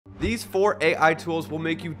These 4 AI tools will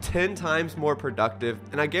make you 10 times more productive,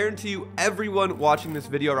 and I guarantee you everyone watching this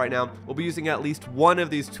video right now will be using at least one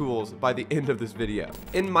of these tools by the end of this video.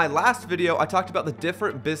 In my last video, I talked about the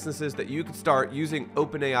different businesses that you could start using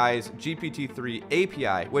OpenAI's GPT-3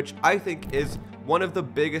 API, which I think is one of the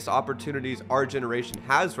biggest opportunities our generation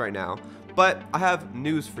has right now. But I have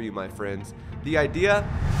news for you, my friends. The idea,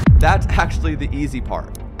 that's actually the easy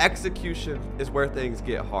part. Execution is where things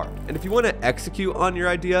get hard. And if you want to execute on your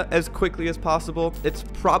idea as quickly as possible, it's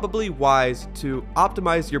probably wise to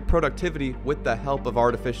optimize your productivity with the help of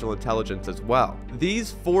artificial intelligence as well.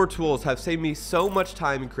 These 4 tools have saved me so much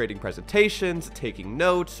time in creating presentations, taking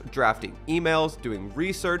notes, drafting emails, doing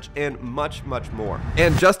research, and much, much more.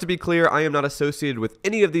 And just to be clear, I am not associated with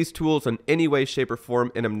any of these tools in any way, shape, or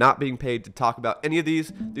form, and I'm not being paid to talk about any of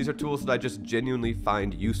these. These are tools that I just genuinely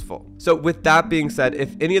find useful. So with that being said, if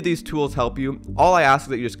any of these tools help you, all I ask is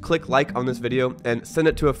that you just click like on this video and send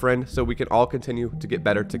it to a friend so we can all continue to get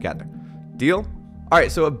better together. Deal?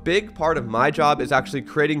 Alright, so a big part of my job is actually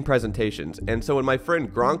creating presentations, and so when my friend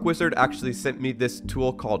Gronk Wizard actually sent me this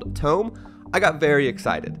tool called Tome, I got very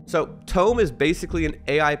excited. So Tome is basically an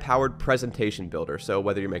AI-powered presentation builder. So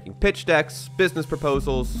whether you're making pitch decks, business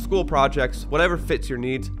proposals, school projects, whatever fits your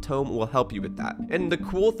needs, Tome will help you with that. And the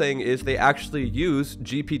cool thing is they actually use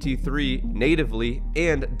GPT-3 natively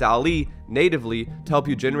and DALL-E natively to help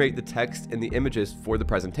you generate the text and the images for the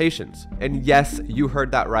presentations. And yes, you heard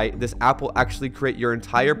that right. This app will actually create your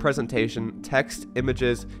entire presentation, text,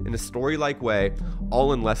 images in a story-like way,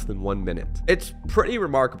 all in less than 1 minute. It's pretty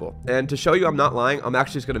remarkable. And to show you I'm not lying, I'm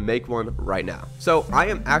actually just gonna make one right now. So I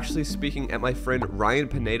am actually speaking at my friend Ryan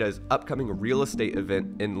Pineda's upcoming real estate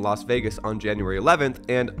event in Las Vegas on January 11th,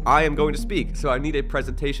 and I am going to speak, so I need a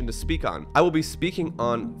presentation to speak on. I will be speaking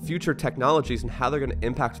on future technologies and how they're gonna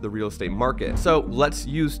impact the real estate market. So let's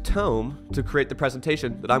use Tome to create the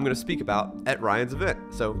presentation that I'm gonna speak about at Ryan's event.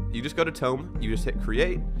 So you just go to Tome, you just hit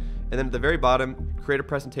create, and then at the very bottom, create a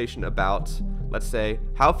presentation about, let's say,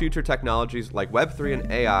 how future technologies like Web3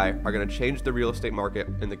 and AI are going to change the real estate market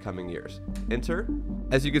in the coming years. Enter.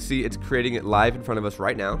 As you can see, it's creating it live in front of us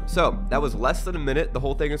right now. So that was less than a minute. The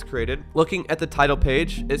whole thing is created. Looking at the title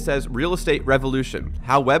page, it says Real Estate Revolution,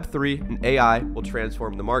 How Web3 and AI Will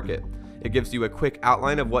Transform the Market. It gives you a quick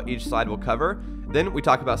outline of what each slide will cover. Then we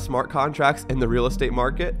talk about smart contracts in the real estate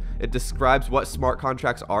market. It describes what smart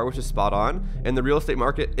contracts are, which is spot on. And the real estate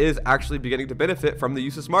market is actually beginning to benefit from the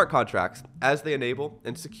use of smart contracts as they enable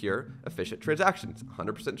and secure efficient transactions.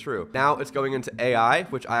 100% true. Now it's going into AI,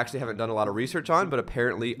 which I actually haven't done a lot of research on, but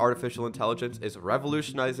apparently artificial intelligence is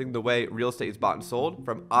revolutionizing the way real estate is bought and sold,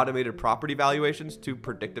 from automated property valuations to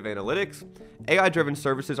predictive analytics. AI-driven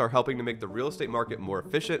services are helping to make the real estate market more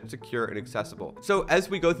efficient, secure, and accessible. So as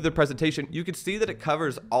we go through the presentation, you can see that it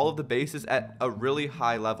covers all of the bases at a really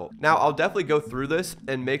high level. Now, I'll definitely go through this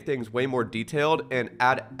and make things way more detailed and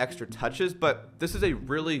add extra touches, but this is a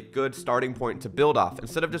really good starting point to build off.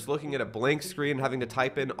 Instead of just looking at a blank screen and having to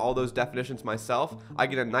type in all those definitions myself, I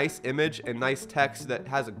get a nice image and nice text that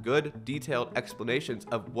has a good detailed explanations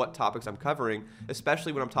of what topics I'm covering,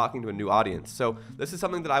 especially when I'm talking to a new audience. So this is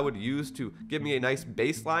something that I would use to give me a nice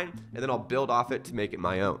baseline, and then I'll build off it to make it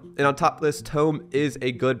my own. And on top of this, Tome is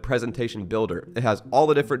a good presentation builder. It has all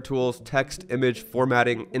the different tools, text, image,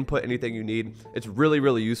 formatting, input anything you need. It's really,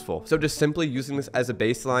 really useful. So just simply using this as a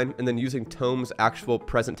baseline and then using Tome's actual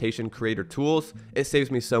presentation creator tools, it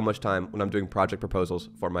saves me so much time when I'm doing project proposals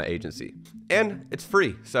for my agency. And it's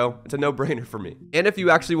free, so it's a no-brainer for me. And if you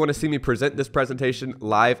actually want to see me present this presentation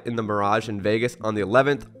live in the Mirage in Vegas on the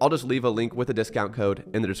 11th, I'll just leave a link with a discount code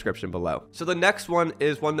in the description below. So the next one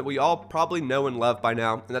is one that we all probably know and love by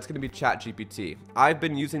now, and that's going to be ChatGPT. I've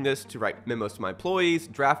been using this to write memos to my employees,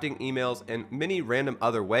 drafting emails, and many random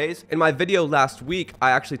other ways. In my video last week,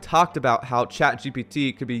 I actually talked about how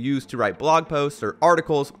ChatGPT could be used to write blog posts or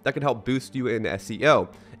articles that could help boost you in SEO.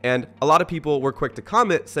 And a lot of people were quick to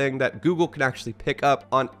comment saying that Google can actually pick up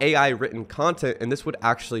on AI written content and this would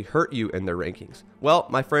actually hurt you in their rankings. Well,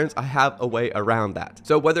 my friends, I have a way around that.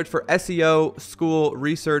 So whether it's for SEO, school,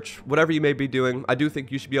 research, whatever you may be doing, I do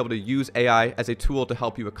think you should be able to use AI as a tool to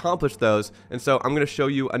help you accomplish those. And so I'm going to show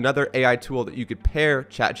you another AI tool that you could pair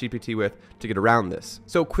ChatGPT with to get around this.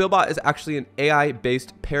 So Quillbot is actually an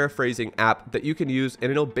AI-based paraphrasing app that you can use,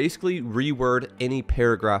 and it'll basically reword any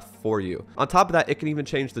paragraph for you. On top of that, it can even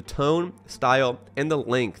change the tone, style, and the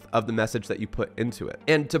length of the message that you put into it.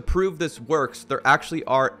 And to prove this works, there actually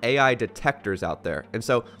are AI detectors out there. And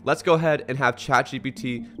so let's go ahead and have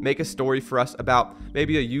ChatGPT make a story for us about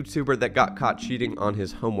maybe a YouTuber that got caught cheating on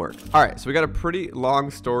his homework. All right, so we got a pretty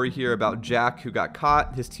long story here about Jack who got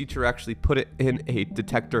caught. His teacher actually put it in a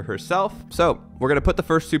detector herself. So we're going to put the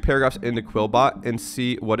first 2 paragraphs into Quillbot and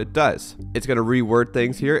see what it does. It's going to reword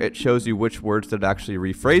things here. It shows you which words that it actually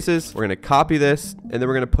rephrases. We're going to copy this, and then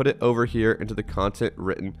we're going to put it over here into the content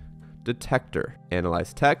written detector.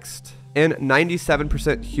 Analyze text. And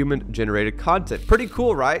 97% human-generated content. Pretty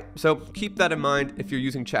cool, right? So keep that in mind if you're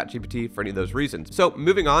using ChatGPT for any of those reasons. So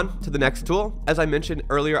moving on to the next tool. As I mentioned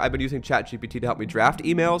earlier, I've been using ChatGPT to help me draft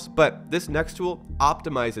emails, but this next tool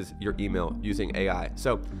optimizes your email using AI.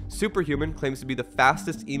 So Superhuman claims to be the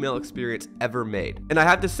fastest email experience ever made. And I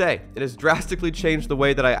have to say, it has drastically changed the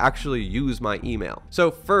way that I actually use my email.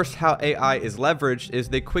 So first, how AI is leveraged is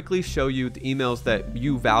they quickly show you the emails that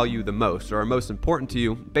you value the most or are most important to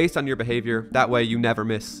you based on your behavior. That way you never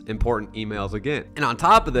miss important emails again. And on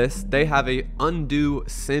top of this, they have a undo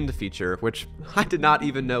send feature, which I did not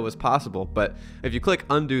even know was possible. But if you click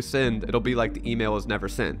undo send, it'll be like the email was never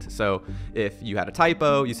sent. So if you had a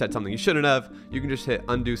typo, you said something you shouldn't have, you can just hit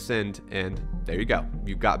undo send and there you go.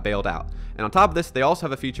 You got bailed out. And on top of this, they also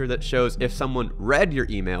have a feature that shows if someone read your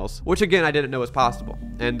emails, which again, I didn't know was possible.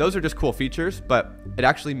 And those are just cool features, but it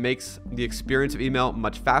actually makes the experience of email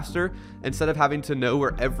much faster. Instead of having to know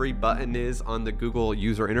where every button is on the Google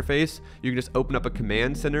user interface, you can just open up a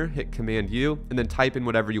command center, hit Command U, and then type in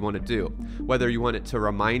whatever you want to do. Whether you want it to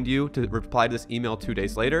remind you to reply to this email 2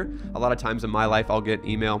 days later. A lot of times in my life, I'll get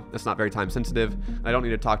email that's not very time sensitive. I don't need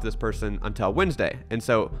to talk to this person until Wednesday. And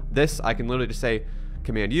so this, I can literally just say,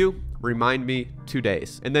 Command U, remind me 2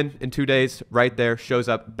 days. And then in 2 days, right there, shows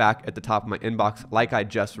up back at the top of my inbox like I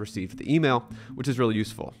just received the email, which is really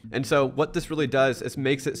useful. And so what this really does is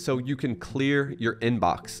makes it so you can clear your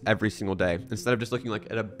inbox every single day. Instead of just looking like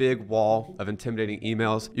at a big wall of intimidating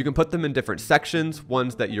emails, you can put them in different sections,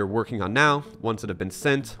 ones that you're working on now, ones that have been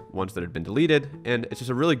sent, ones that have been deleted. And it's just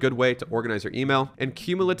a really good way to organize your email. And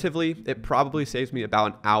cumulatively, it probably saves me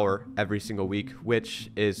about an hour every single week, which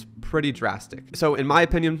is pretty drastic. So in my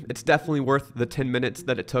opinion, it's definitely worth the 10 minutes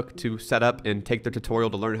that it took to set up and take the tutorial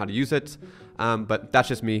to learn how to use it. But that's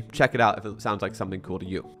just me. Check it out if it sounds like something cool to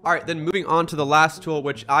you. All right, then moving on to the last tool,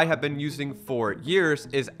 which I have been using for years,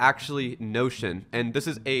 is actually Notion. And this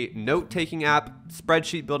is a note-taking app,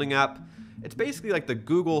 spreadsheet building app. It's basically like the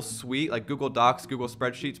Google suite, like Google Docs, Google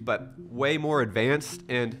Spreadsheets, but way more advanced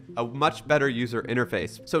and a much better user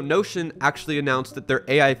interface. So Notion actually announced that their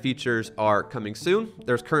AI features are coming soon.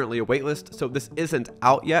 There's currently a waitlist, so this isn't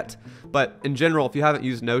out yet. But in general, if you haven't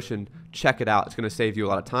used Notion, check it out. It's going to save you a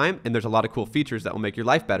lot of time, and there's a lot of cool features that will make your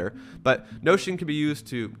life better. But Notion can be used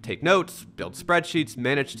to take notes, build spreadsheets,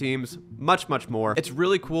 manage teams, much, much more. It's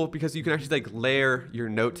really cool because you can actually like layer your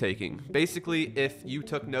note taking. Basically, if you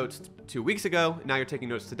took notes 2 weeks ago, now you're taking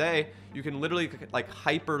notes today, you can literally like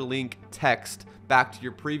hyperlink text back to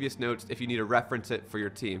your previous notes if you need to reference it for your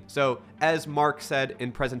team. So as Mark said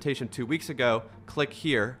in presentation 2 weeks ago, click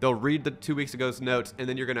here. They'll read the 2 weeks ago's notes, and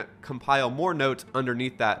then you're gonna compile more notes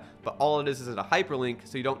underneath that. But all it is a hyperlink,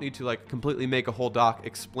 so you don't need to like completely make a whole doc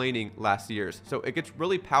explaining last year's. So it gets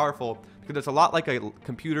really powerful because it's a lot like a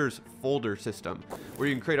computer's folder system where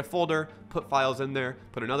you can create a folder, put files in there,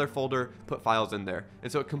 put another folder, put files in there.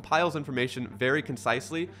 And so it compiles information very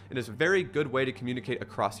concisely and is a very good way to communicate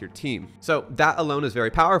across your team. So that alone is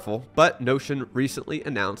very powerful, but Notion recently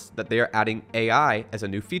announced that they are adding AI as a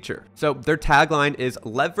new feature. So their tagline is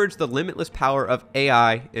leverage the limitless power of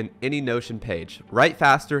AI in any Notion page. Write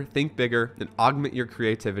faster, think bigger, and augment your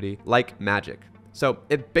creativity like magic. So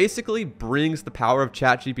it basically brings the power of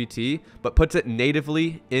ChatGPT, but puts it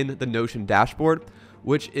natively in the Notion dashboard,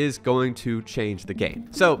 which is going to change the game.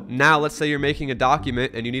 So now let's say you're making a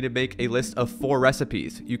document and you need to make a list of 4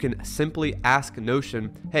 recipes. You can simply ask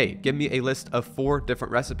Notion, hey, give me a list of 4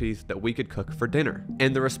 different recipes that we could cook for dinner.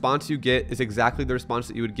 And the response you get is exactly the response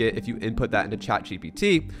that you would get if you input that into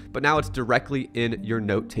ChatGPT, but now it's directly in your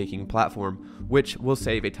note-taking platform, which will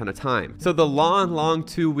save a ton of time. So the long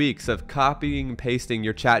 2 weeks of copying and pasting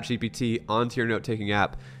your ChatGPT onto your note-taking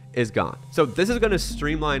app is gone. So this is going to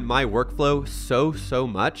streamline my workflow so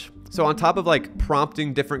much. So on top of like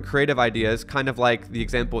prompting different creative ideas, kind of like the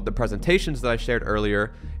example with the presentations that I shared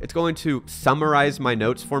earlier, it's going to summarize my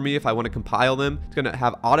notes for me if I want to compile them. It's going to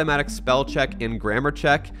have automatic spell check and grammar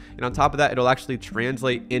check. And on top of that, it'll actually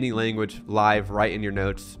translate any language live right in your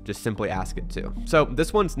notes. Just simply ask it to. So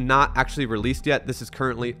this one's not actually released yet. This is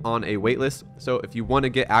currently on a waitlist. So if you want to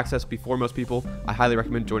get access before most people, I highly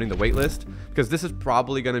recommend joining the waitlist because this is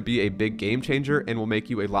probably going to be a big game changer and will make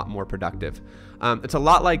you a lot more productive. It's a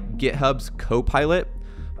lot like GitHub's Copilot,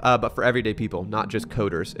 but for everyday people, not just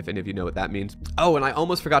coders, if any of you know what that means. Oh, and I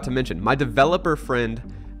almost forgot to mention, my developer friend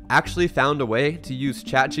actually found a way to use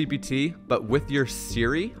ChatGPT, but with your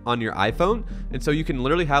Siri on your iPhone. And so you can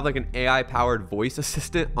literally have like an AI powered voice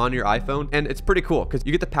assistant on your iPhone. And it's pretty cool because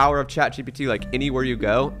you get the power of ChatGPT like anywhere you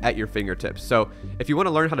go at your fingertips. So if you want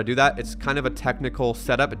to learn how to do that, it's kind of a technical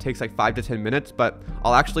setup. It takes like 5 to 10 minutes, but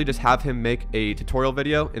I'll actually just have him make a tutorial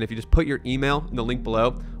video. And if you just put your email in the link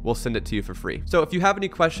below, we'll send it to you for free. So if you have any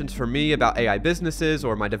questions for me about AI businesses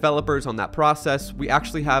or my developers on that process, we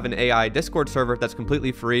actually have an AI Discord server that's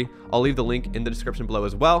completely free. I'll leave the link in the description below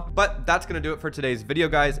as well. But that's gonna do it for today's video,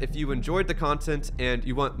 guys. If you enjoyed the content and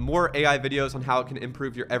you want more AI videos on how it can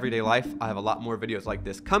improve your everyday life, I have a lot more videos like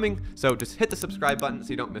this coming. So just hit the subscribe button so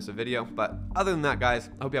you don't miss a video. But other than that, guys,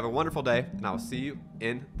 I hope you have a wonderful day, and I will see you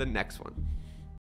in the next one.